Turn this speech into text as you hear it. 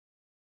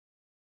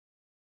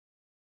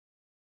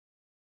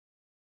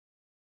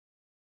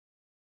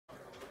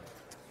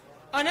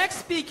Our next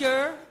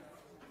speaker,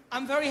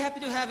 I'm very happy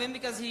to have him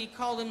because he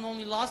called in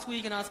only last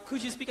week and asked,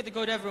 could you speak at the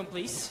GoDev room,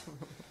 please?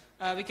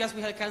 Because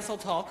we had a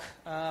cancelled talk.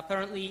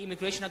 Apparently,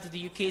 immigration out of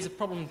the UK is a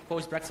problem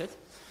post-Brexit.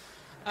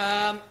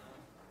 And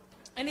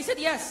he said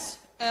yes.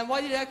 And why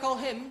did I call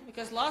him?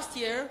 Because last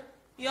year,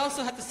 he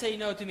also had to say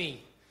no to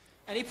me.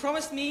 And he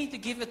promised me to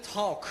give a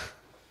talk.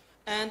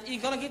 And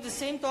he's going to give the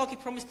same talk he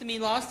promised to me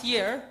last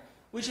year,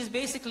 which is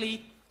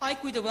basically, I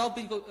quit a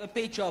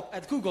well-paid job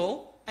at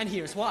Google, and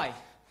here's why.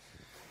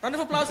 Round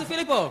of applause to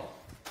Filippo.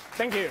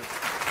 Thank you.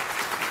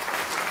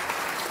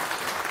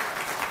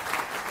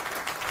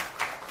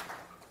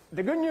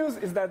 The good news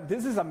is that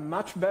this is a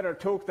much better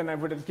talk than I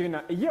would have given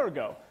a year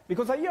ago.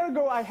 Because a year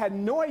ago, I had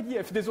no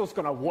idea if this was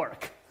going to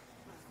work.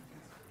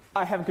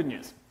 I have good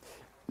news.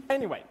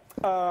 Anyway,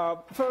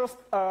 first,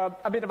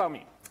 a bit about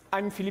me.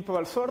 I'm Filippo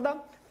Valsorda.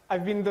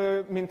 I've been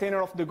the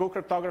maintainer of the Go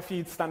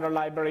cryptography standard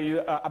library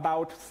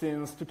about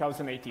since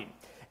 2018.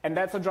 And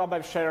that's a job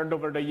I've shared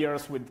over the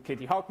years with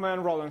Katie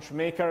Hockman, Roland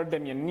Shoemaker,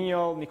 Damian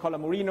Neal, Nicola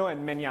Murino,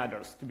 and many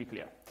others, to be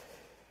clear.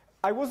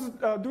 I was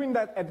doing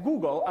that at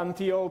Google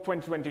until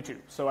 2022.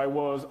 So I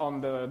was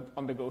on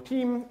the Go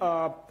team.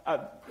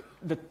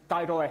 The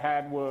title I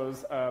had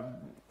was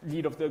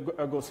lead of the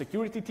Go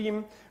security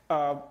team.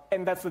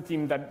 And that's the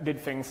team that did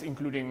things,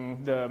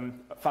 including the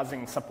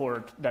fuzzing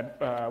support that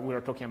we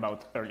were talking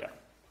about earlier.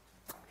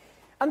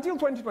 Until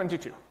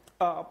 2022.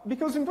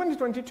 Because in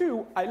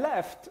 2022, I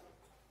left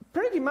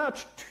pretty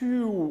much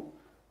to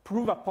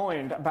prove a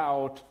point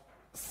about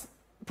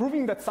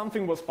proving that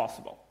something was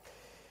possible.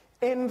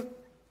 And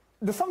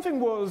the something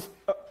was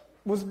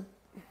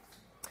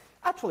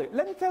actually,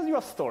 let me tell you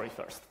a story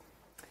first.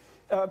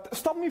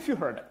 Stop me if you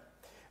heard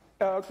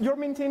it. You're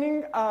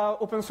maintaining an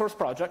open source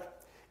project,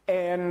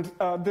 and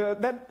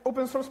that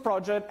open source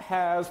project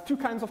has two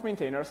kinds of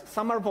maintainers.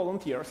 Some are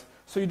volunteers,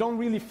 so you don't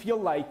really feel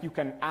like you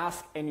can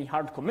ask any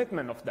hard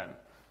commitment of them,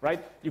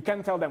 right? You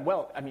can tell them,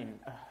 well, I mean,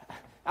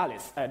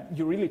 Alice,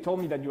 you really told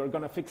me that you were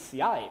going to fix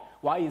CI.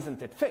 Why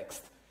isn't it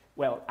fixed?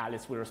 Well,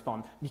 Alice will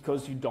respond,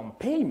 because you don't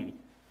pay me.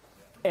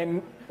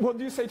 And what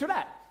do you say to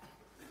that?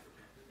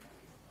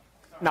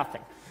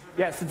 Nothing.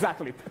 Yes,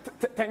 exactly.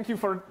 Thank you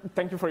for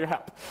your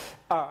help.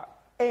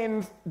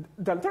 And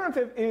the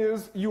alternative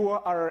is you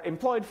are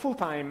employed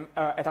full-time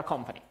at a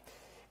company.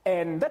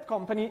 And that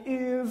company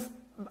is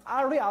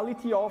a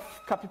reality of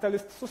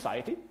capitalist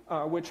society,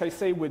 which I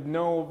say with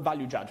no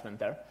value judgment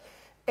there.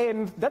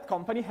 And that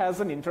company has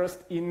an interest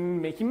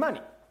in making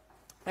money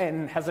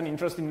and has an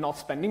interest in not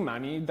spending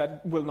money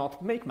that will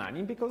not make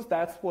money, because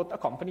that's what a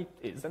company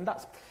is and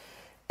does.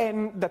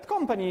 And that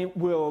company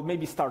will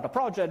maybe start a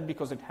project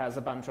because it has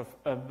a bunch of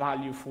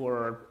value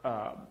for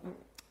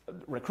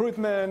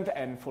recruitment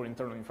and for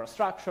internal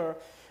infrastructure.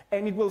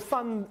 And it will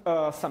fund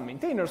some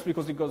maintainers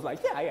because it goes like,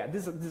 yeah,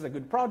 this is a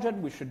good project.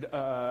 We should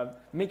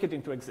make it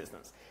into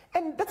existence.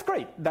 And that's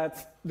great.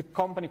 That's the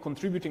company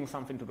contributing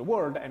something to the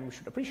world, and we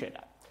should appreciate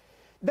that.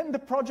 Then the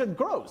project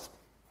grows.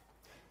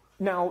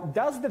 Now,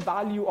 does the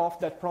value of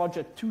that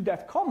project to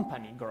that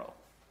company grow?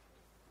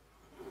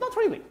 Not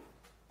really.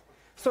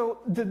 So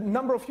the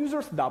number of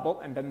users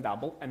double, and then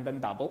double, and then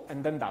double,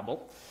 and then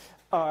double.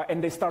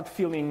 And they start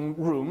filling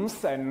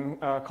rooms and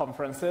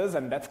conferences,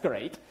 and that's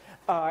great.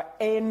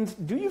 And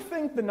do you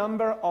think the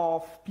number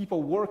of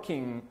people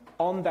working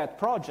on that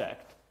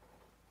project,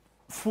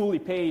 fully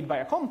paid by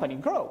a company,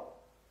 grow?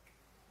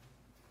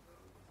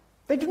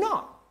 They do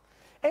not.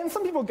 And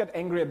some people get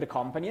angry at the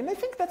company, and I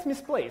think that's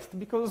misplaced,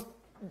 because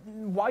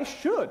why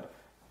should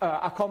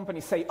a company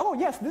say, oh,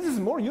 yes, this is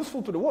more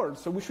useful to the world,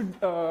 so we should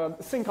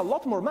sink a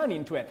lot more money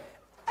into it?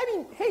 I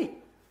mean, hey,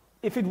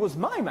 if it was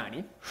my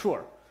money,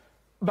 sure.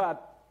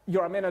 But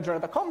you're a manager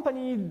at a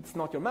company, it's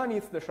not your money,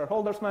 it's the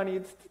shareholders' money,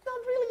 it's not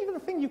really even a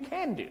thing you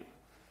can do.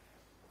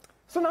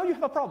 So now you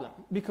have a problem,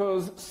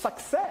 because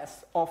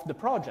success of the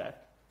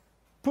project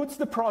puts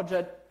the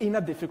project in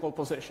a difficult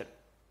position.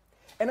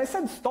 And I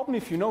said, stop me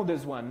if you know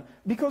this one,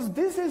 because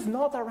this is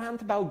not a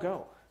rant about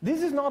Go.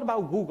 This is not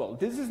about Google.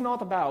 This is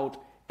not about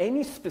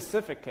any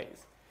specific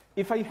case.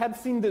 If I had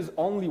seen this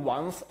only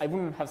once, I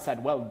wouldn't have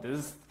said, well,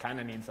 this kind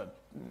of needs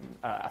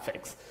a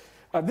fix.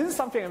 This is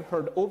something I've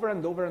heard over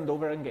and over and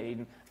over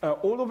again,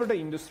 all over the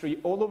industry,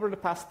 all over the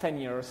past 10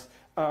 years,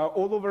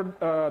 all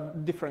over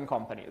different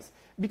companies.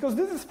 Because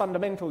this is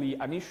fundamentally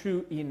an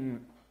issue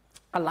in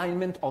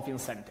alignment of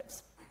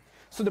incentives.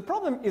 So the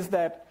problem is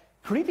that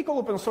critical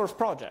open source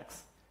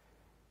projects,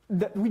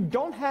 that we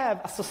don't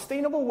have a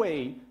sustainable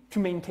way to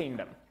maintain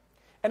them.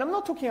 And I'm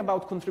not talking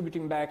about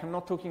contributing back, I'm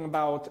not talking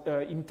about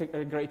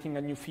integrating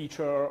a new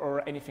feature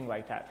or anything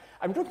like that.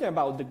 I'm talking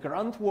about the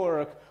grunt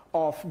work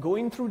of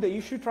going through the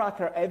issue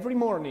tracker every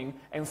morning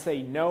and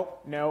say no,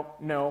 no,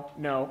 no,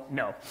 no,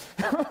 no.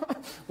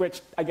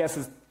 Which I guess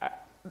is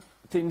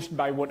tinged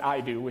by what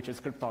I do, which is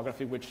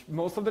cryptography, which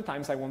most of the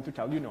times I want to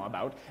tell you no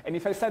about. And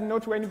if I said no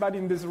to anybody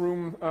in this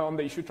room on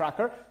the issue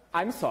tracker,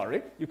 I'm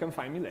sorry, you can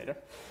find me later.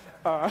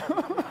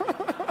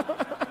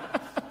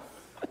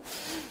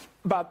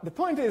 But the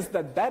point is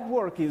that that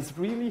work is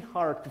really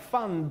hard to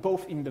fund,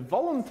 both in the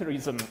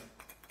voluntarism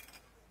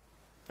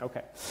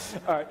Okay.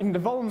 In the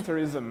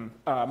voluntarism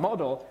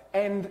model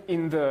and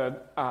in the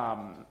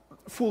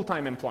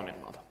full-time employment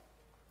model.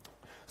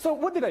 So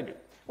what did I do?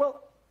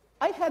 Well,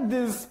 I had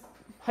this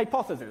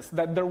hypothesis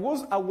that there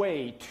was a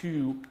way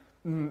to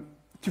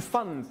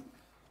fund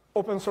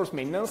open source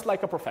maintenance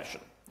like a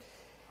profession.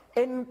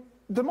 And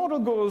the model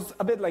goes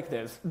a bit like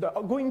this,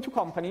 going to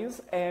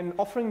companies and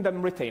offering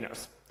them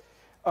retainers.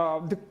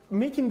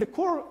 Making the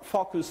core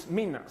focus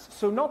maintenance.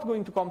 So not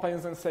going to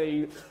companies and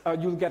say,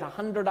 you'll get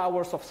 100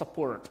 hours of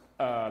support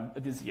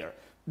this year.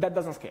 That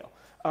doesn't scale.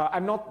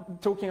 I'm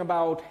not talking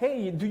about,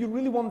 hey, do you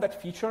really want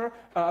that feature?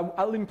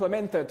 I'll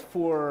implement it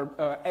for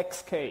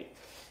XK.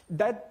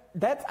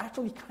 That's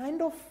actually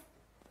kind of,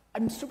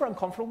 I'm super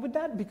uncomfortable with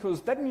that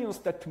because that means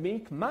that to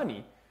make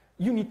money,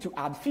 you need to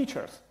add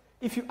features.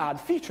 If you add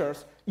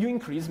features, you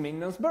increase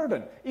maintenance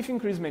burden. If you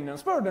increase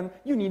maintenance burden,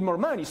 you need more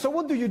money. So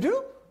what do?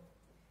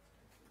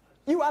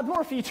 You add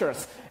more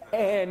features.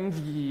 And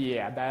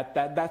yeah,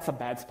 that's a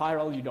bad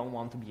spiral. You don't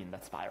want to be in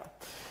that spiral.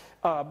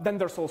 Then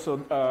there's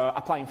also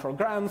applying for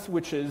grants,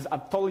 which is a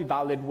totally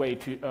valid way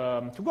to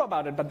go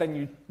about it, but then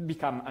you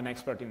become an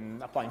expert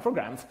in applying for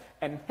grants.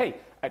 And hey,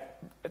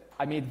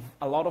 I made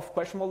a lot of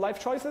questionable life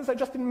choices. I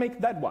just didn't make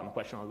that one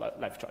questionable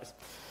life choice.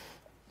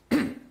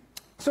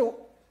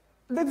 So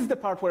this is the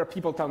part where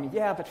people tell me,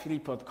 yeah, but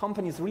Filippo,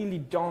 companies really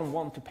don't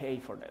want to pay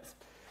for this.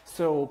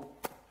 So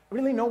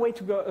really no way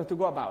to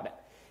go about it.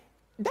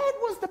 That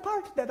was the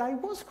part that I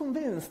was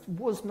convinced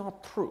was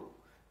not true.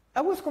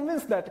 I was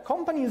convinced that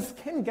companies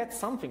can get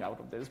something out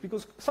of this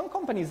because some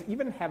companies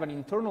even have an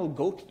internal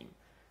Go team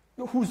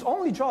whose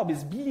only job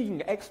is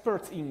being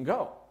experts in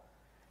Go.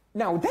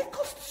 Now, that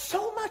costs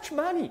so much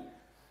money.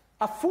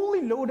 A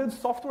fully loaded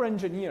software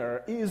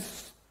engineer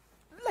is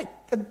like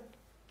a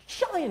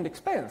giant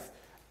expense.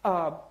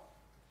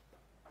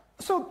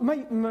 So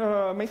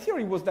my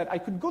theory was that I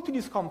could go to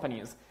these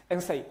companies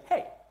and say,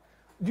 hey,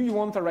 do you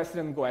want a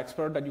resident Go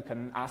expert that you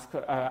can ask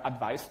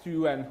advice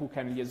to and who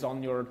can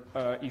liaison your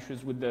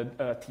issues with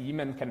the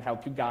team and can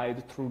help you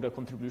guide through the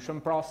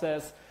contribution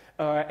process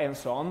and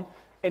so on?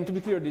 And to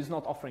be clear, this is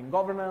not offering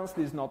governance,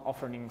 this is not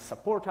offering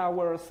support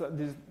hours,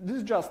 this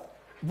is just,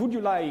 would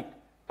you like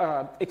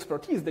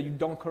expertise that you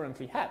don't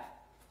currently have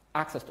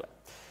access to it?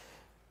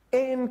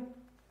 And,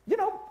 you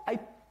know,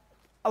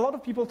 a lot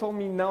of people told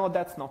me, no,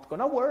 that's not going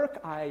to work.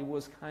 I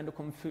was kind of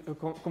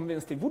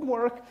convinced it would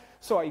work,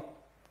 so I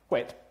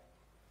quit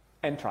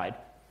and tried.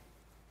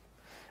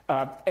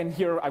 And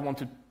here I want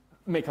to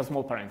make a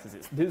small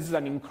parenthesis. This is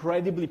an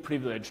incredibly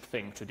privileged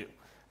thing to do.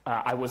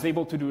 I was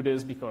able to do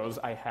this because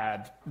I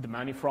had the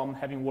money from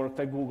having worked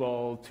at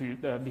Google,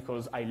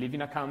 because I live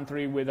in a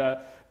country with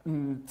a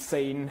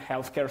sane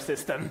healthcare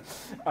system,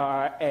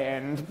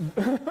 and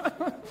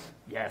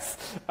yes,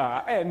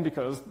 and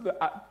because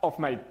of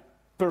my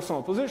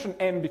personal position,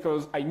 and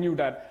because I knew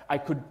that I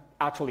could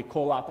actually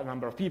call up a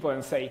number of people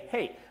and say,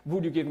 hey,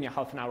 would you give me a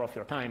half an hour of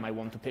your time? I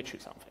want to pitch you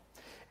something.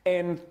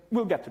 And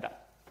we'll get to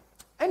that.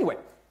 Anyway,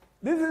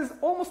 this is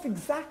almost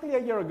exactly a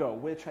year ago,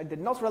 which I did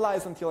not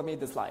realize until I made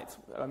the slides.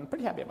 I'm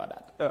pretty happy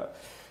about that.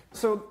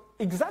 So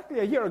exactly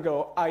a year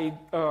ago, I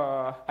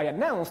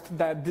announced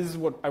that this is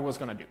what I was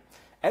going to do.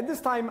 At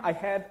this time, I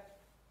had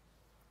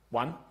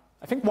one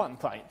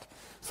client.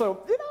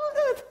 So, you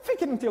know,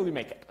 fake it until you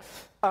make it.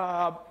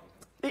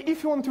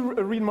 If you want to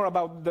read more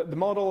about the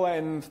model,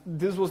 and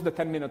this was the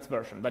 10 minutes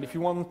version, but if you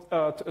want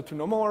to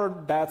know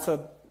more, that's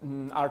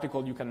an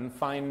article you can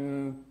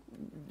find,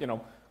 you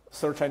know,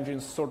 search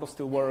engines sort of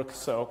still work,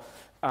 so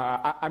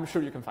I'm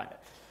sure you can find it.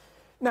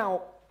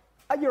 Now,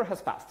 a year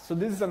has passed, so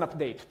this is an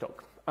update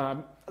talk.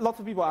 Lots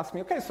of people ask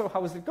me, okay, so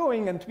how is it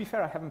going? And to be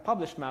fair, I haven't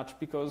published much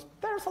because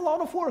there's a lot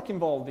of work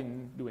involved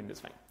in doing this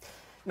thing.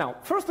 Now,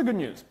 first the good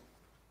news.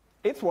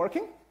 It's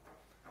working.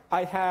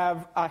 I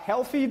have a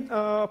healthy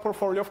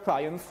portfolio of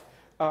clients.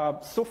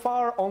 So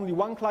far, only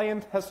one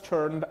client has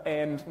churned,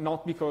 and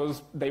not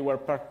because they were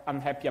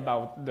unhappy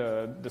about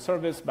the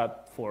service,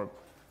 but for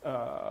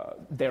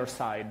their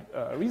side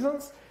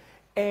reasons.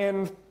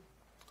 And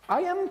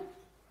I am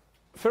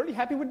fairly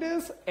happy with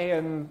this,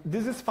 and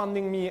this is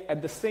funding me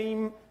at the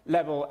same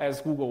level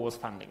as Google was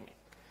funding me.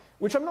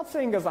 Which I'm not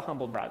saying as a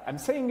humble brag. I'm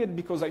saying it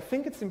because I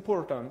think it's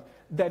important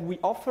that we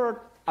offer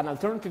an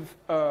alternative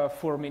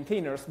for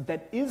maintainers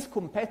that is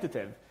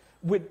competitive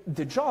with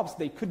the jobs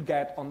they could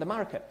get on the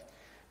market.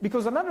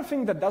 Because another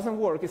thing that doesn't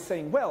work is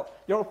saying, well,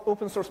 you're an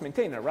open source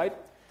maintainer, right?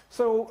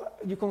 So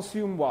you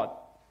consume, what,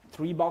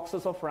 3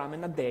 boxes of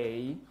ramen a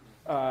day.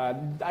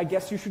 I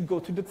guess you should go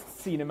to the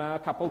cinema a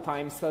couple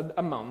times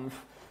a month.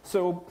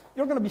 So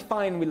you're going to be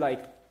fine with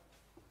like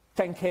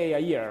 10K a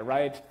year,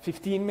 right?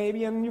 15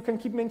 maybe, and you can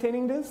keep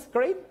maintaining this.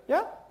 Great,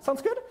 yeah,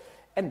 sounds good.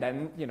 And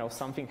then, you know,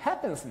 something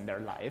happens in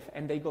their life,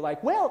 and they go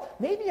like, well,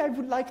 maybe I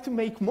would like to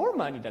make more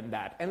money than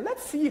that. And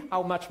let's see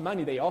how much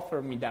money they offer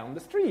me down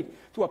the street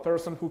to a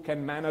person who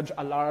can manage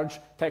a large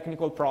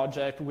technical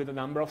project with a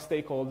number of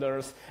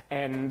stakeholders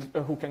and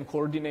who can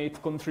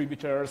coordinate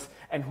contributors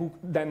and who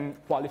then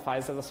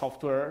qualifies as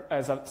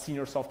a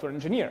senior software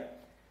engineer.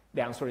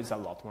 The answer is a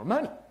lot more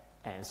money.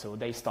 And so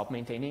they stop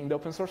maintaining the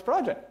open source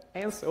project.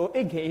 And so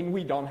again,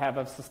 we don't have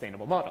a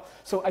sustainable model.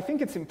 So I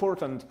think it's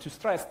important to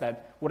stress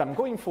that what I'm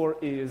going for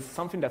is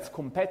something that's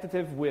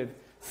competitive with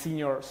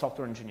senior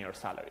software engineer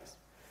salaries.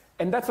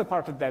 And that's a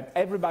part that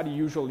everybody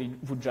usually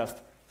would just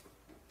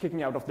kick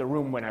me out of the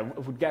room when I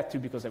would get to,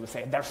 because they would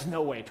say, there's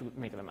no way to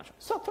make that much.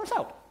 So it turns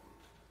out,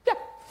 yeah.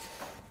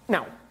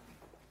 Now,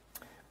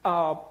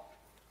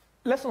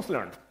 lessons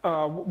learned.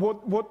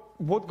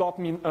 What got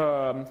me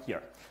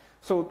here?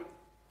 So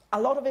a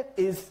lot of it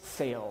is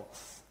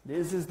sales.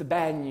 This is the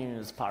bad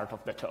news part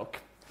of the talk.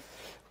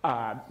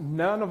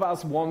 None of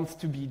us wants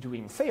to be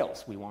doing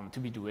sales. We want to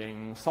be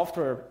doing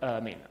software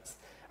maintenance.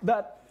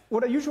 But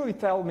what I usually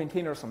tell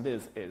maintainers on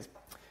this is,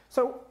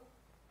 so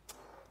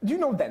do you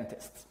know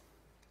dentists?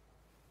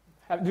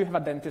 Do you have a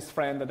dentist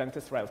friend, a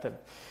dentist relative?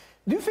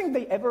 Do you think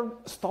they ever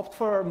stopped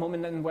for a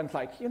moment and went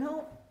like, you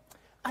know,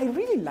 I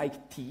really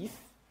like teeth,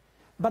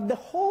 but the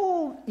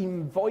whole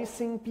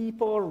invoicing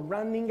people,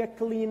 running a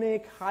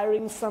clinic,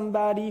 hiring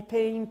somebody,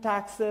 paying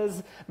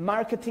taxes,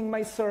 marketing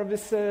my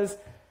services,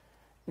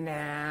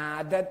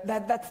 nah,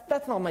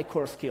 that's not my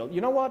core skill.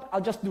 You know what?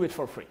 I'll just do it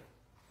for free.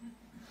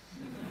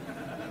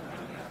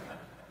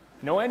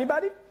 Know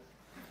anybody?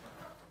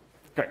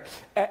 Great.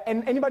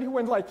 And anybody who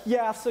went like,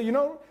 yeah, so you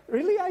know,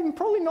 really, I'm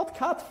probably not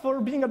cut for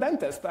being a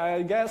dentist.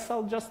 I guess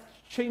I'll just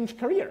change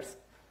careers.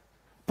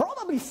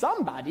 Probably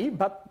somebody,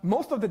 but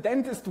most of the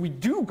dentists we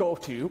do go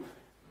to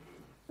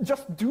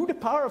just do the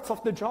parts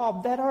of the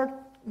job that are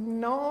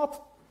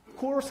not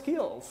core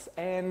skills.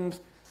 And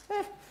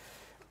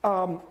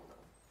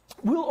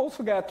we'll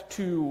also get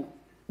to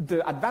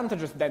the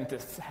advantages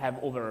dentists have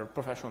over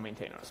professional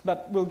maintainers,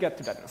 but we'll get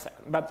to that in a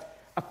second. But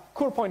a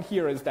core point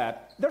here is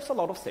that there's a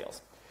lot of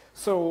sales.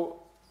 So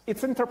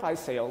it's enterprise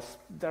sales.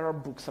 There are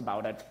books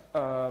about it.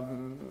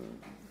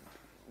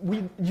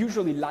 We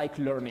usually like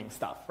learning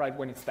stuff, right,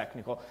 when it's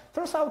technical.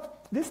 Turns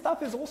out this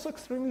stuff is also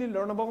extremely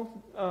learnable.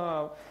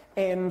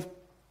 And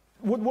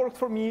what worked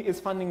for me is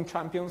finding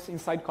champions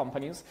inside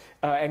companies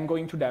and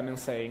going to them and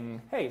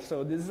saying, hey,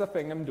 so this is a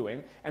thing I'm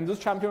doing. And those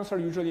champions are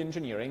usually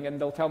engineering, and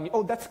they'll tell me,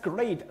 oh, that's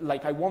great.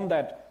 Like, I want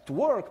that to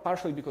work,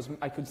 partially because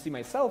I could see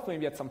myself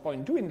maybe at some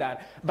point doing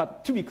that.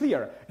 But to be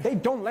clear, they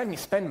don't let me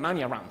spend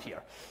money around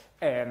here.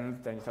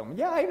 And then you tell me,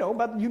 yeah, I know,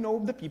 but you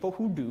know the people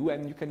who do,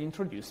 and you can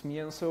introduce me,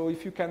 and so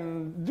if you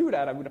can do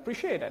that, I would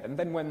appreciate it. And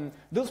then when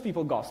those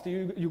people ghost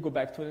you, you go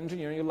back to an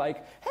engineer, and you're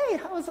like, hey,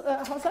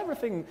 how's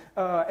everything?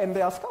 And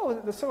they ask,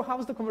 oh, so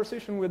how's the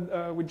conversation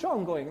with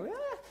John going?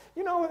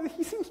 You know,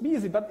 he seems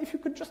busy, but if you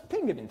could just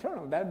ping him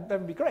internally, that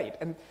would be great.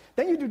 And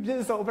then you do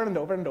this over and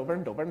over and over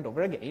and over and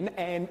over again,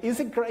 and is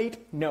it great?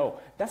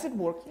 No. Does it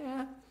work?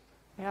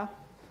 Yeah.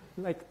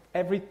 Like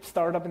every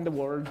startup in the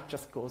world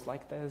just goes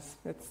like this.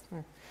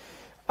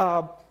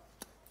 However,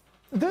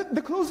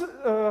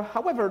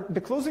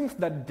 the closings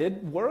that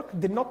did work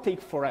did not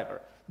take forever,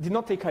 did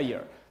not take a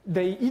year.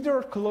 They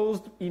either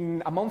closed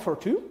in a month or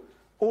two,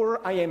 or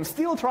I am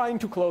still trying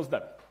to close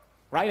them.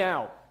 Right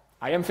now,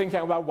 I am thinking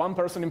about one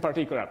person in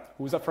particular,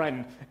 who's a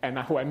friend, and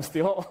who I'm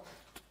still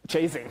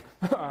chasing.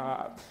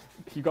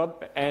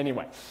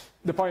 Anyway,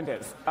 the point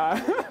is,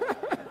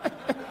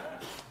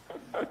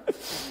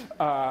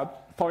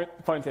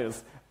 point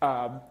is,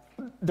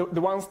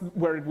 the ones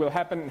where it will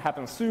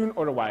happen soon,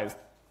 otherwise.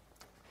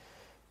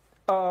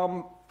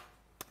 What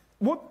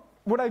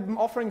I'm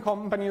offering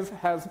companies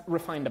has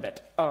refined a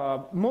bit.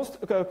 Most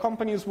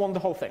companies want the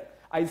whole thing.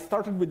 I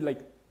started with like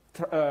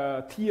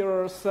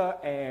tiers,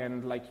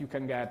 and like you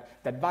can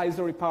get the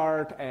advisory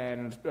part,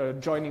 and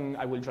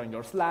I will join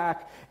your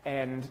Slack,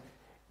 and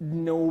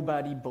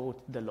nobody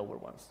bought the lower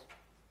ones.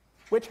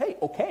 Which, hey,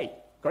 okay.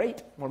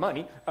 Great, more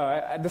money.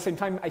 At the same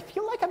time, I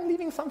feel like I'm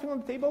leaving something on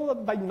the table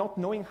by not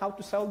knowing how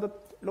to sell the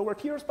lower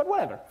tiers, but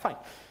whatever, fine.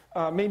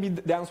 Maybe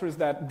the answer is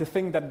that the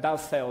thing that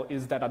does sell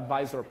is that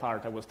advisor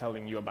part I was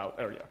telling you about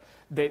earlier.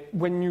 That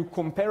when you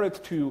compare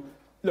it to,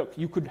 look,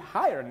 you could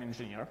hire an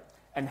engineer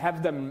and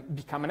have them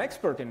become an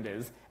expert in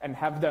this and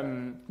have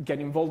them get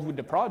involved with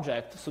the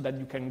project so that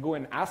you can go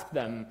and ask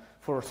them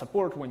for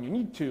support when you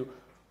need to,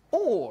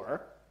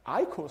 or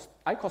I cost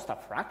a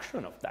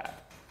fraction of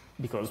that,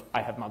 because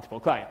I have multiple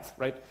clients,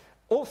 right?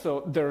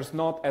 Also, there's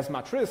not as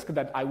much risk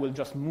that I will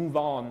just move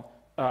on,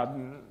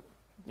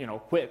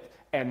 quit,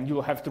 and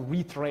you'll have to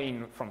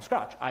retrain from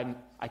scratch. I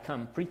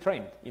come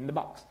pre-trained in the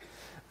box.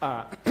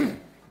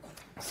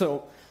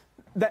 So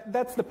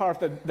that's the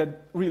part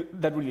that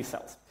really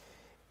sells.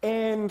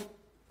 And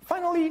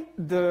finally,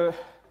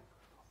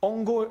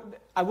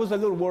 I was a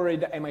little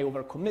worried, am I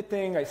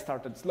overcommitting? I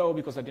started slow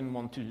because I didn't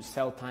want to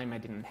sell time I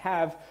didn't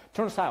have.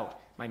 Turns out,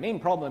 my main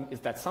problem is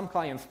that some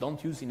clients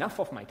don't use enough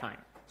of my time.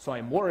 So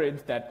I'm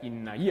worried that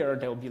in a year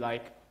they'll be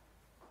like,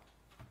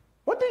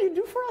 what do you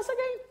do for us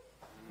again?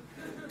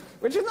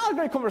 Which is not a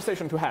great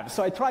conversation to have.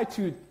 So I try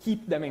to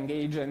keep them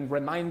engaged and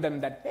remind them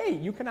that, hey,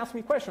 you can ask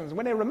me questions.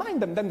 When I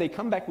remind them, then they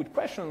come back with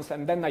questions,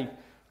 and then I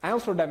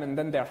answer them, and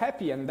then they're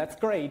happy, and that's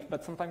great.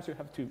 But sometimes you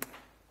have to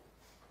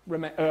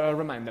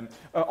remind them.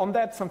 On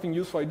that, something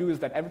useful I do is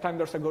that every time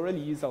there's a Go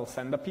release, I'll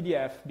send a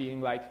PDF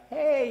being like,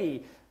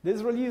 hey,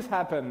 this release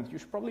happened, you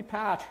should probably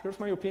patch, here's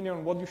my opinion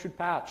on what you should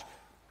patch.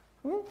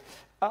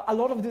 A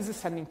lot of this is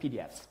sending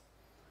PDFs.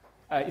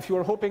 If you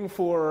are hoping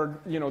for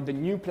the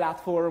new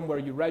platform where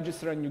you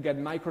register and you get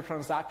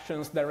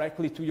microtransactions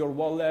directly to your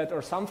wallet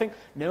or something,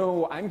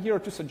 no, I'm here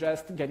to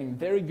suggest getting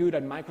very good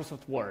at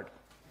Microsoft Word.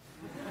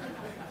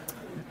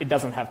 It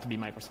doesn't have to be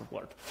Microsoft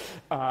Word.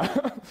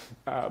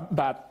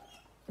 But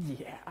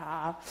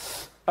yeah.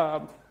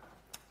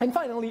 And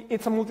finally,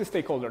 it's a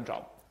multi-stakeholder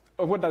job.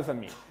 What does that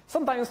mean?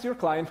 Sometimes your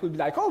client will be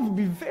like, oh, it would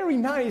be very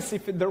nice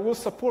if there was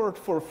support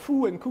for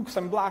foo and cooks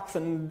and blacks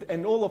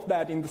and all of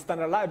that in the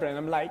standard library.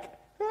 And I'm like,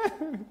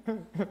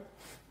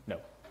 no,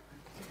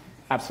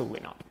 absolutely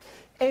not.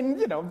 And,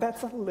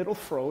 that's a little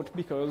fraught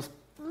because,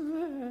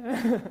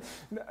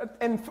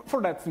 and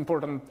for that, it's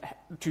important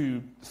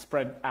to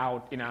spread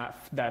out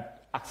enough that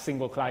a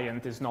single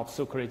client is not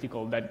so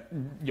critical that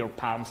your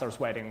palms are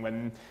sweating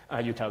when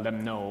you tell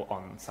them no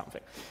on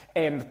something.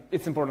 And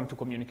it's important to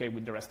communicate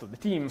with the rest of the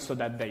team so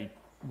that they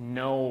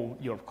know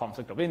your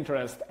conflict of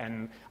interest,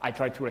 and I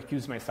try to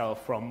recuse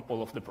myself from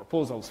all of the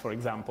proposals, for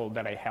example,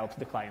 that I help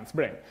the clients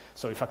bring.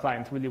 So if a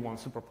client really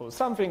wants to propose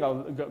something,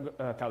 I'll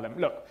tell them,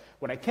 look,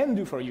 what I can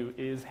do for you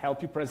is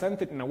help you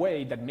present it in a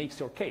way that makes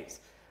your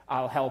case.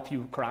 I'll help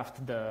you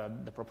craft the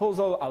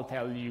proposal, I'll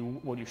tell you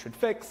what you should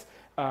fix,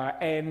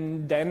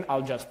 and then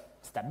I'll just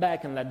step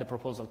back and let the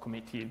proposal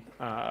committee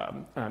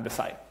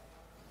decide.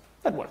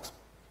 That works.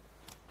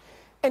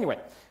 Anyway,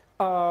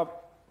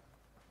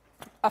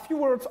 a few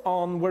words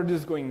on where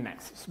this is going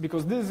next,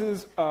 because this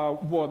is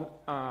what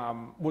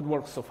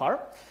works so far.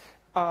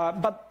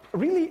 But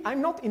really,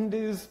 I'm not in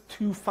this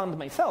to fund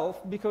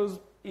myself, because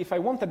if I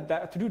wanted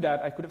to do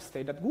that, I could have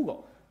stayed at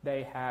Google.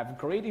 They have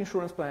great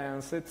insurance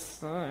plans.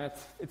 It's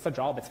a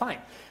job. It's fine.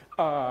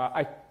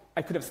 I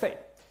could have stayed.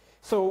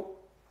 So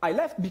I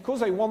left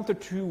because I wanted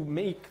to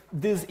make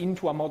this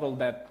into a model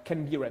that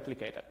can be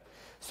replicated.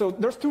 So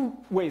there's two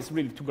ways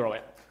really to grow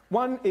it.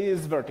 One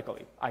is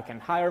vertically. I can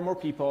hire more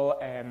people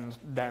and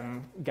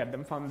then get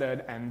them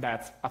funded, and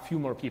that's a few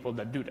more people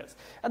that do this.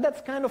 And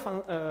that's kind of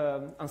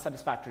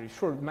unsatisfactory.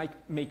 Sure, it might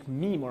make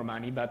me more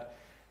money, but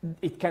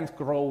it can't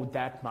grow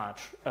that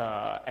much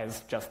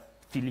as just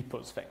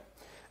Filippo's thing.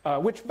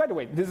 Which, by the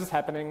way, this is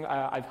happening.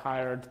 I've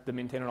hired the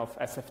maintainer of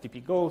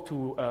SFTP Go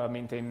to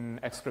maintain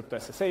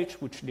xcrypto.ssh,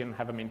 which didn't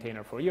have a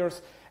maintainer for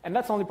years. And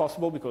that's only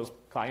possible because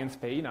clients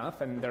pay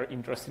enough and they're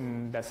interested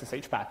in the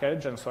SSH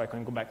package. And so I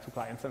can go back to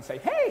clients and say,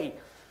 hey,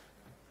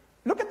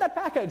 look at that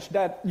package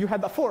that you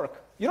had a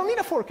fork. You don't need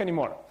a fork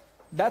anymore.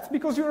 That's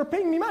because you're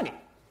paying me money.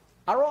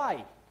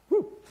 ROI.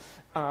 Woo.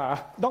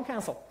 Don't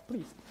cancel,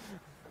 please.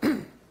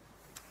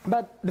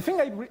 But the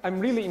thing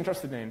I'm really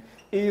interested in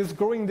is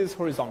growing this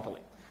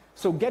horizontally.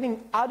 So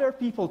getting other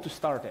people to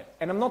start it.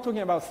 And I'm not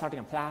talking about starting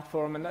a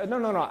platform. And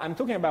no. I'm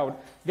talking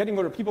about getting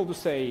other people to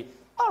say,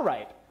 all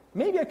right,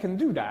 maybe I can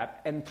do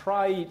that, and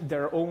try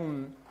their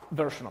own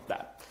version of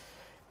that.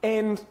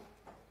 And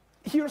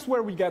here's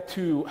where we get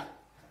to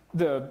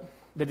the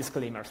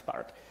disclaimers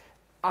part.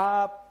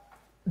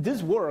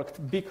 This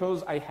worked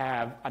because I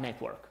have a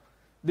network.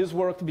 This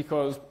worked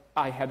because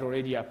I had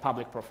already a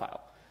public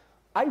profile.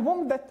 I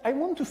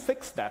want to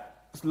fix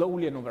that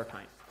slowly and over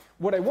time.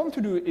 What I want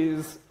to do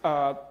is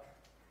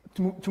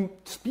to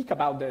speak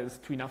about this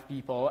to enough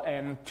people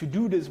and to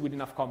do this with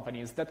enough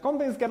companies, that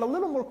companies get a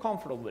little more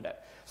comfortable with it,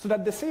 so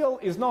that the sale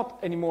is not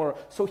anymore,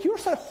 so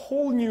here's a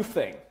whole new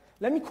thing.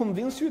 Let me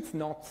convince you it's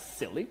not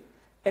silly,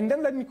 and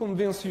then let me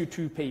convince you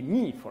to pay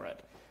me for it.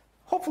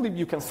 Hopefully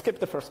you can skip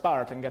the first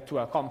part and get to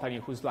a company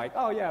who's like,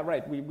 oh yeah,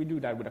 right, we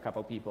do that with a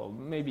couple people.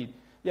 Maybe,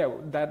 yeah,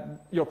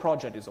 that your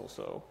project is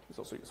also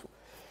useful.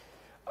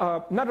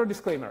 Another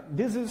disclaimer,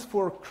 this is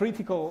for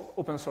critical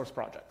open source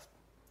projects.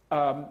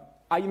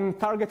 I'm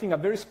targeting a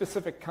very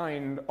specific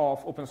kind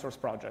of open source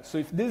project. So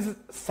if this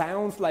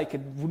sounds like it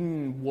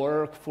wouldn't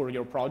work for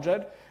your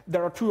project,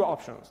 there are two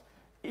options.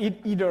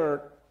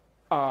 Either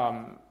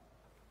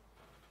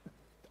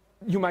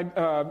you might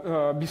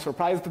be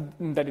surprised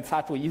that it's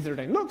actually easier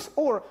than it looks,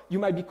 or you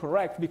might be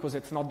correct because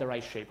it's not the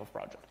right shape of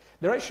project.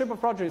 The right shape of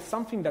project is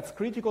something that's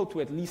critical to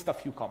at least a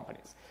few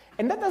companies.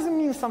 And that doesn't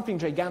mean something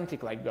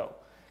gigantic like Go.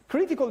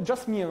 Critical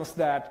just means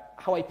that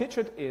how I pitch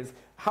it is,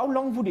 how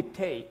long would it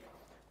take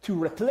to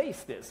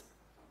replace this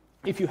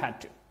if you had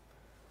to?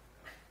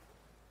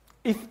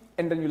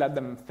 And then you let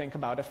them think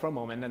about it for a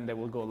moment, and they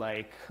will go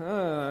like,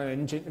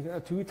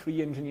 2-3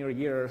 engineer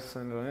years,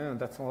 and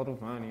that's a lot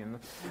of money.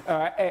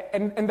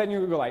 And then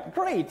you go like,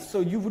 great, so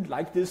you would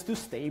like this to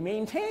stay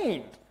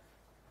maintained.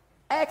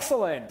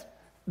 Excellent.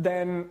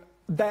 Then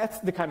that's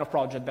the kind of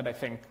project that I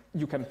think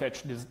you can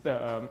pitch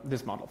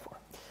this model for.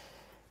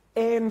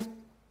 And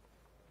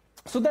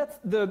so that's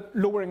the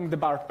lowering the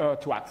bar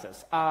to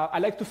access. I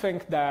like to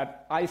think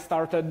that I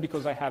started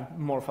because I have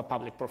more of a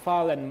public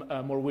profile and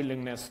more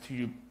willingness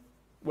to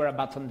wear a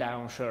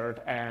button-down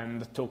shirt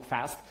and talk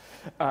fast,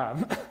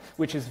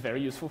 which is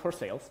very useful for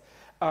sales.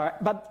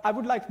 But I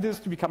would like this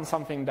to become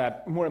something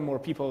that more and more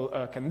people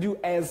can do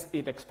as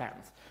it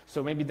expands.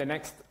 So maybe the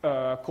next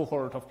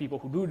cohort of people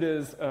who do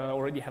this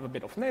already have a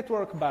bit of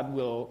network, but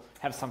will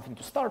have something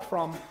to start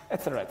from,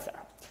 etc.,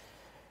 etc.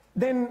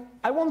 Then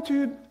I want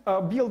to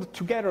build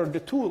together the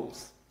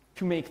tools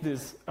to make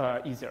this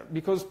easier,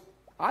 because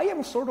I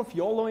am sort of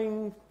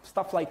YOLOing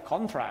stuff like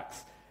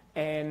contracts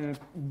and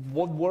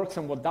what works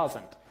and what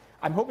doesn't.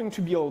 I'm hoping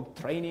to build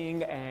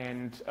training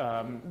and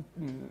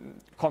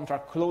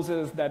contract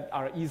clauses that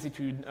are easy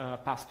to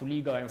pass to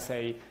legal and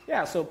say,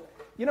 yeah, so,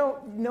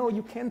 no,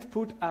 you can't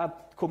put a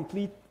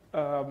complete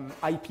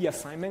IP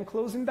assignment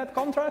clause in that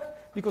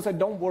contract because I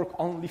don't work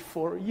only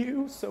for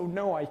you, so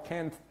no, I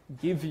can't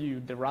give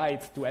you the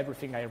rights to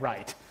everything I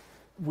write.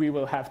 We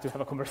will have to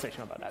have a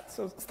conversation about that.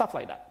 So stuff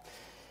like that.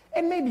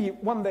 And maybe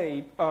one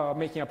day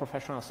making a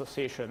professional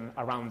association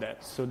around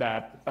it so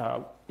that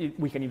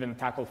we can even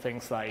tackle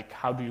things like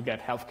how do you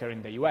get healthcare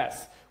in the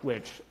US,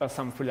 which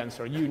some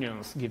freelancer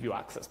unions give you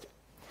access to.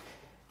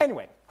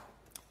 Anyway,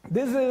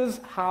 this is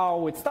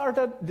how it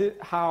started,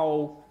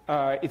 how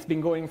it's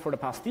been going for the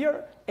past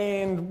year,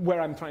 and where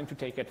I'm trying to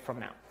take it from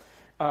now.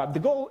 The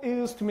goal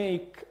is to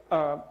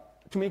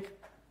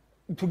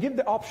give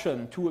the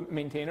option to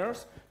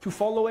maintainers to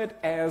follow it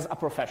as a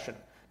profession,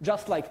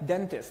 just like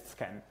dentists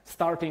can,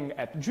 starting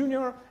at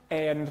junior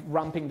and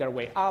ramping their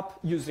way up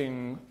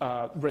using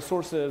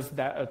resources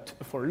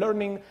for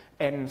learning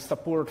and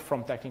support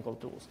from technical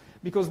tools.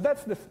 Because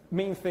that's the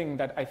main thing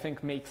that I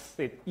think makes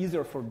it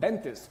easier for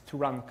dentists to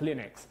run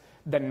clinics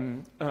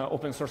than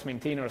open source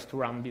maintainers to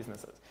run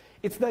businesses.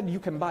 It's that you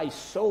can buy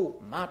so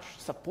much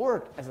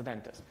support as a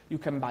dentist. You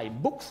can buy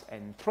books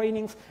and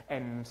trainings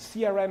and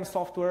CRM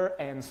software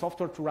and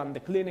software to run the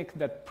clinic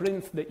that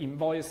prints the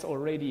invoice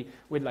already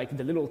with like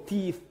the little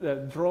teeth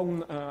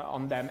drawn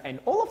on them.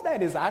 And all of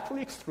that is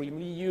actually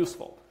extremely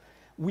useful.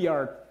 We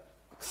are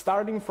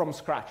starting from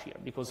scratch here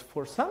because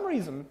for some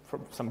reason, for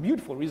some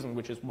beautiful reason,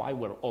 which is why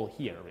we're all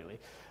here really,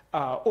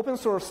 open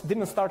source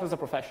didn't start as a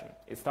profession.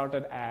 It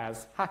started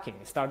as hacking.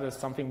 It started as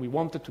something we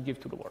wanted to give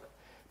to the world.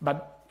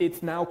 But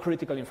it's now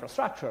critical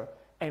infrastructure,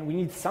 and we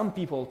need some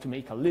people to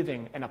make a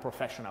living and a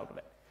profession out of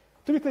it.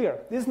 To be clear,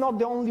 this is not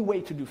the only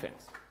way to do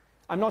things.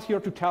 I'm not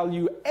here to tell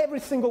you every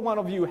single one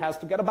of you has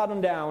to get a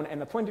button down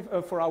and a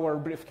 24-hour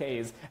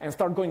briefcase and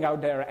start going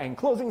out there and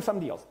closing some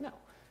deals. No.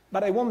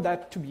 But I want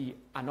that to be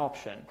an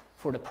option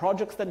for the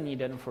projects that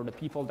need it and for the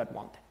people that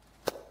want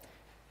it.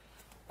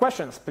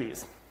 Questions,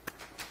 please.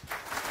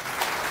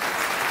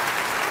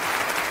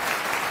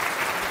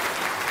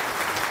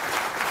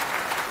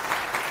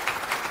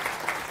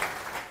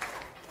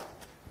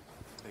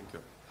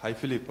 Hi,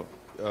 Filippo.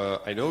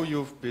 I know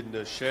you've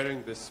been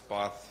sharing this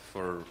path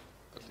for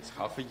at least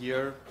half a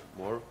year,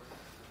 more.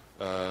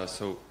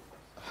 So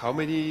how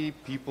many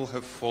people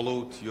have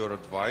followed your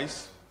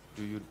advice?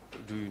 Do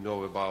you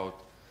know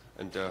about,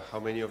 and how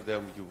many of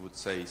them you would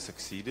say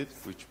succeeded?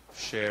 Which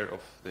share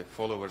of the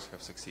followers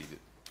have succeeded?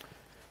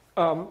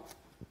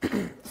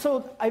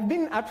 So I've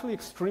been actually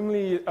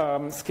extremely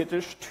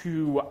skittish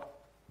to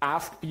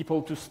ask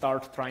people to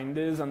start trying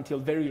this until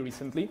very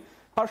recently.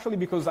 Partially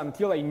because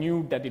until I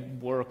knew that it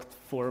worked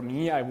for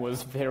me, I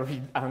was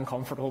very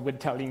uncomfortable with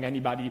telling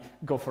anybody,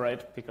 go for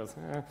it, because...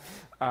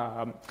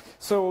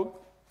 So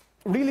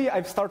really,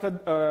 I've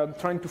started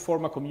trying to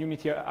form a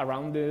community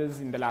around this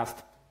in the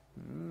last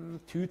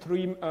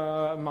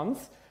 2-3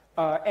 months.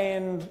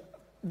 And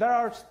there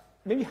are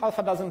maybe half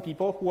a dozen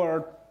people who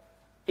are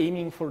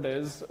aiming for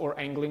this or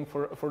angling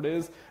for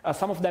this.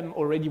 Some of them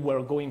already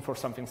were going for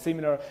something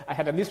similar. I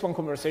had at least one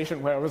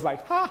conversation where I was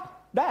like,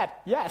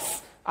 that,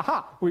 yes,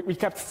 aha. We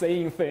kept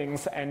saying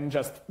things and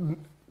just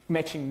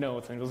matching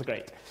notes, and it was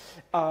great.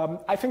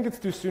 I think it's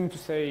too soon to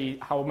say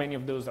how many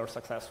of those are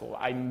successful.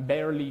 I'm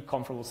barely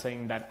comfortable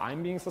saying that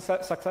I'm being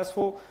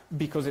successful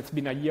because it's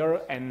been a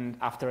year, and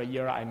after a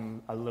year,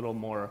 I'm a little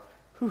more,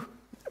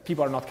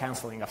 people are not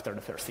canceling after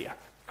the first year.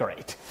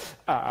 Great.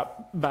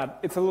 But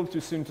it's a little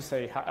too soon to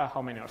say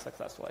how many are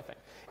successful, I think.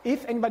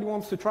 If anybody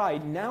wants to try,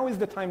 now is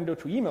the time, though,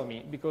 to email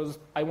me, because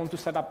I want to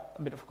set up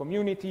a bit of a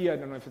community. I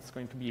don't know if it's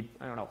going to be,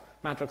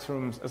 Matrix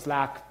rooms,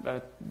 Slack,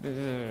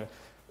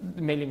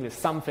 mailing list,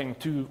 something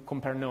to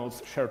compare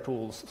notes, share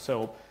tools.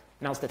 So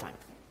now's the time.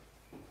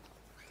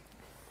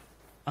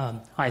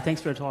 Hi,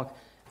 thanks for the talk.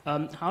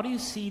 How do you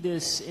see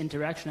this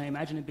interaction? I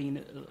imagine it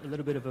being a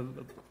little bit of a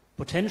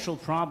potential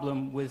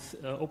problem with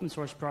open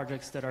source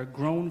projects that are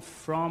grown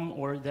from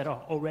or that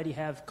already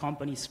have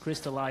companies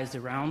crystallized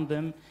around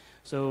them.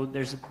 So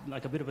there's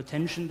a bit of a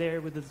tension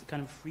there with the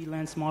kind of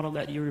freelance model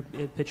that you're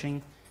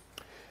pitching.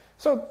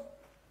 So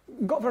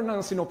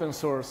governance in open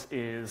source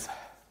is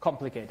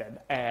complicated,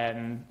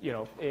 and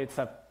it's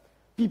a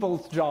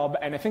people's job,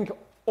 and I think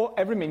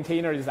every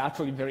maintainer is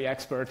actually very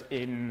expert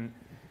in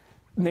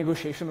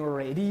negotiation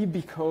already,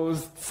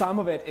 because some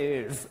of it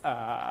is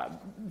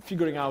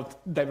figuring out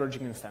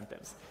diverging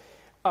incentives.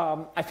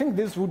 I think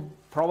this would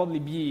probably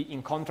be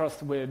in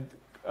contrast with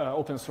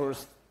open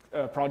source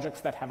projects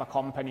that have a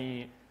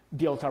company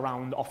built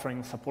around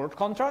offering support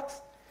contracts.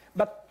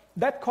 But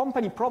that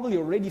company probably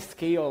already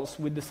scales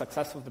with the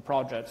success of the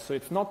project, so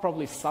it's not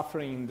probably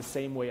suffering in the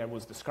same way I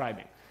was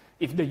describing.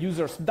 If the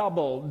users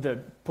double, the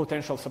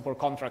potential support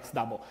contracts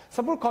double.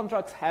 Support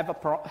contracts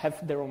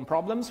have their own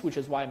problems, which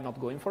is why I'm not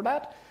going for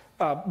that.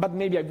 But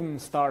maybe I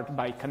wouldn't start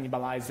by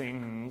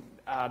cannibalizing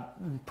a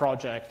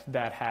project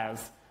that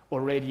has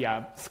already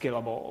a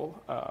scalable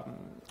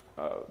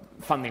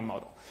funding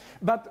model.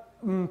 But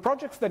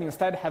projects that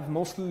instead have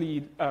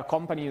mostly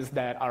companies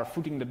that are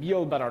footing the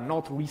bill but are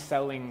not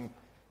reselling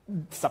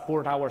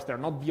support hours, they're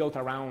not built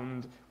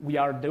around, we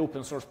are the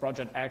open source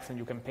project X and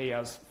you can pay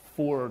us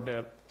for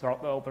the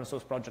open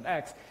source project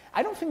X,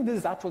 I don't think this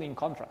is actually in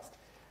contrast.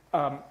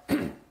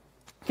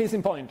 Case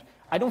in point,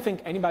 I don't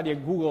think anybody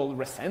at Google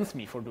resents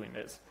me for doing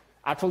this.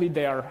 Actually,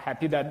 they are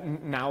happy that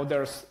now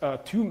there's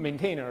 2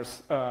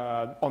 maintainers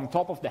on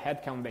top of the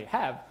headcount they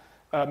have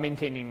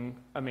maintaining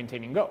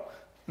Go.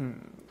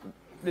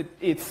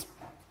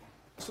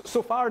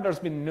 So far, there's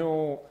been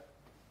no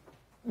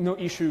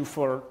issue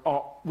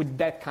with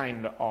that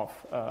kind of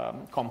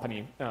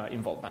company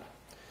involvement.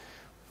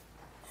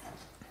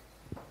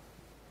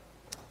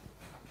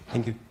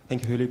 Thank you,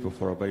 Filippo,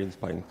 for a very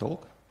inspiring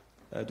talk.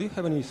 Do you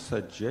have any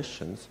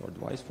suggestions or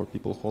advice for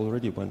people who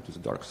already went to the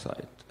dark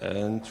side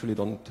and really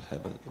don't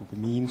have the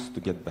means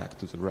to get back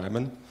to the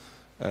ramen,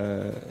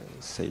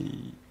 say,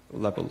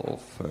 level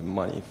of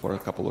money for a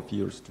couple of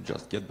years to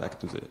just get back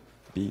to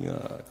being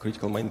a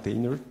critical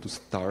maintainer to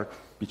start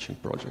pitching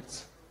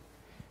projects?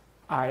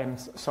 I am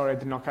sorry, I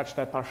did not catch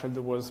that partially.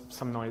 There was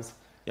some noise.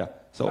 Yeah,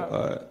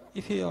 so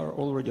if you are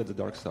already at the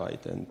dark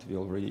side and we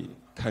already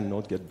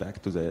cannot get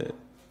back to the,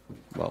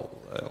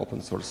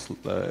 open source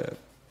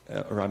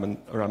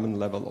ramen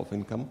level of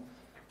income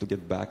to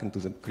get back into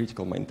the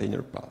critical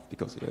maintainer path,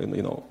 because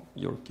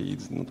your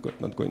kids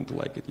not going to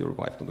like it, your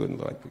wife not going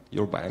to like it,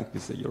 your bank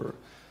with your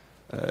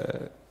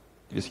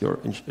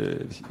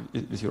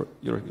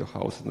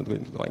house is not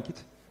going to like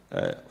it.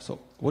 So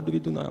what do we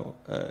do now?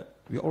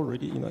 We're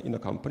already in a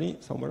company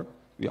somewhere.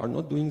 We are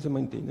not doing the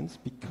maintenance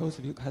because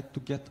we had to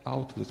get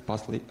out of this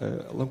path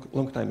a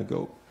long time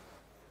ago,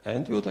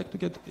 and we would like to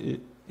get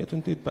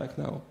into it back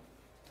now.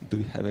 Do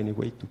we have any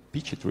way to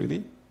pitch it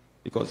really?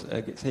 Because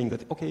saying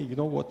that, okay, you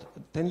know what,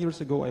 10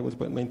 years ago I was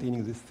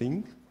maintaining this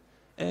thing,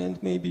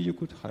 and maybe you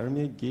could hire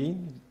me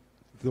again,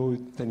 though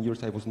 10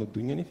 years I was not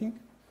doing anything,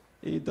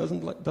 it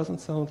doesn't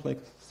sound like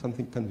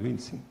something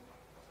convincing.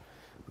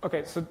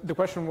 Okay, so the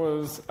question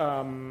was,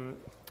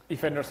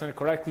 if I understand it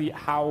correctly,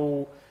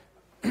 how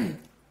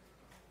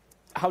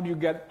do you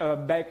get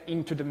back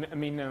into the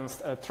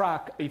maintenance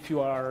track if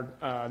you are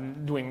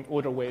doing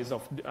other ways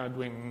of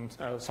doing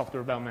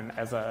software development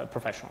as a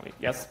professionally?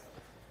 Yes?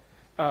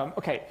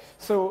 Okay,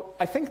 so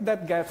I think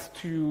that gets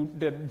to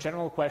the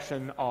general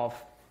question of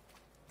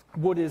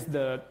what is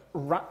the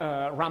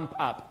ramp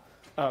up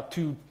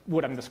to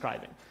what I'm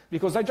describing.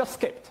 Because I just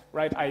skipped,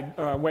 right?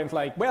 I went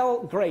like,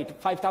 well,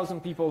 great, 5,000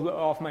 people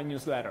off my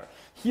newsletter.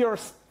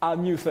 Here's a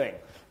new thing.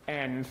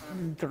 And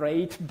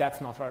great,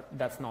 that's not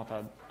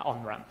an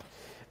on-ramp.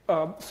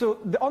 So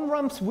the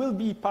on-ramps will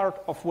be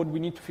part of what we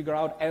need to figure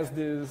out as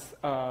this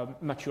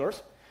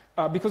matures.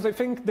 Because I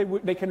think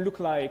they can look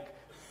like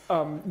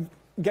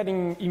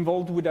getting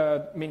involved with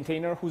a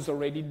maintainer who's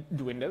already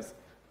doing this.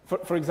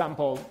 For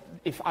example,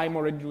 if I'm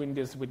already doing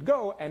this with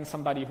Go and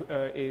somebody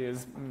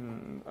is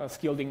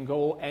skilled in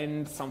Go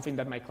and something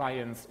that my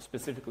clients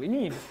specifically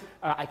need,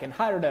 I can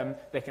hire them.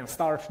 They can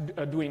start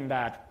doing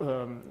that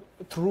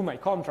through my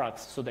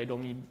contracts, so they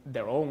don't need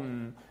their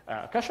own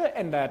cache,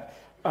 and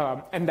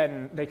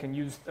then they can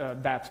use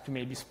that to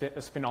maybe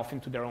spin off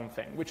into their own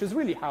thing, which is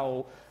really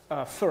how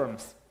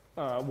firms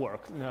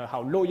work,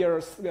 how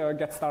lawyers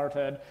get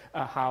started,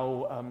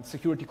 how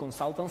security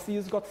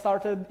consultancies got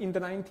started in the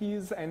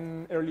 90s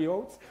and early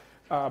aughts.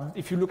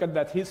 If you look at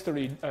that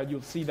history,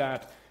 you'll see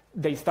that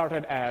they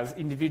started as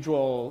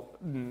individual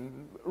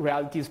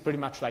realities pretty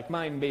much like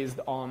mine based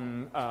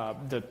on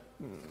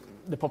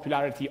the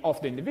popularity of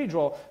the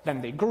individual,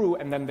 then they grew,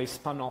 and then they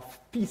spun off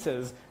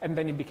pieces, and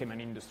then it became an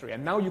industry.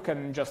 And now you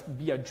can just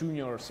be a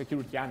junior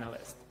security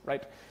analyst,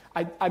 right?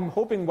 I'm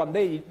hoping one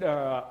day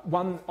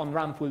one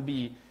on-ramp will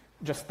be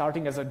just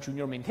starting as a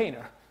junior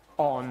maintainer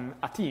on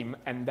a team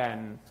and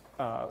then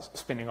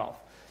spinning off.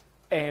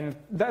 And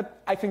that,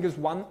 I think, is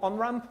one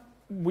on-ramp.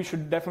 We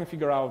should definitely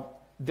figure out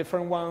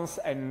different ones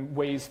and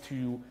ways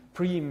to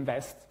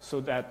pre-invest so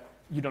that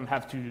you don't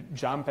have to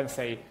jump and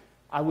say,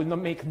 I will not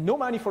make no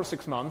money for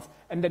 6 months,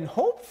 and then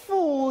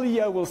hopefully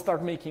I will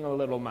start making a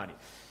little money.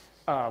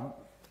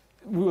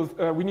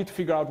 We need to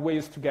figure out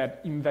ways to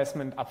get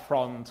investment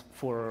upfront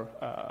for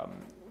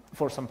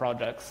some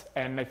projects.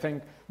 And I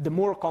think the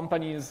more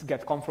companies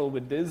get comfortable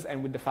with this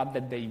and with the fact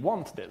that they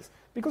want this,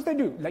 because they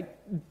do. Like,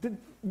 the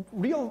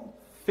real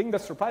thing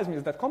that surprised me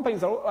is that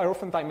companies are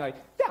oftentimes like,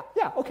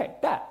 yeah, okay,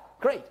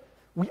 great.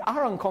 We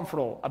are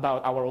uncomfortable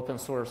about our open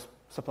source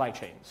supply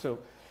chain. So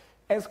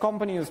as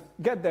companies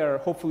get there,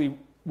 hopefully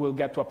we'll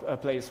get to a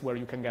place where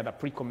you can get a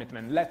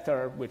pre-commitment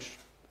letter, which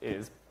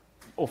is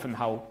often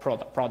how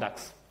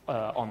products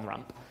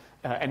on-ramp.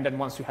 And then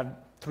once you have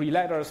 3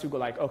 letters, you go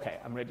like, okay,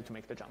 I'm ready to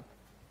make the jump.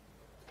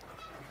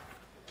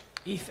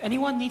 If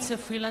anyone needs a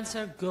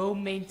freelancer Go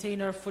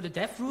maintainer for the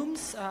dev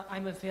rooms,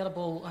 I'm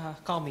available.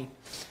 Call me.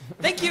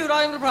 Thank you,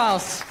 round of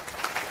applause.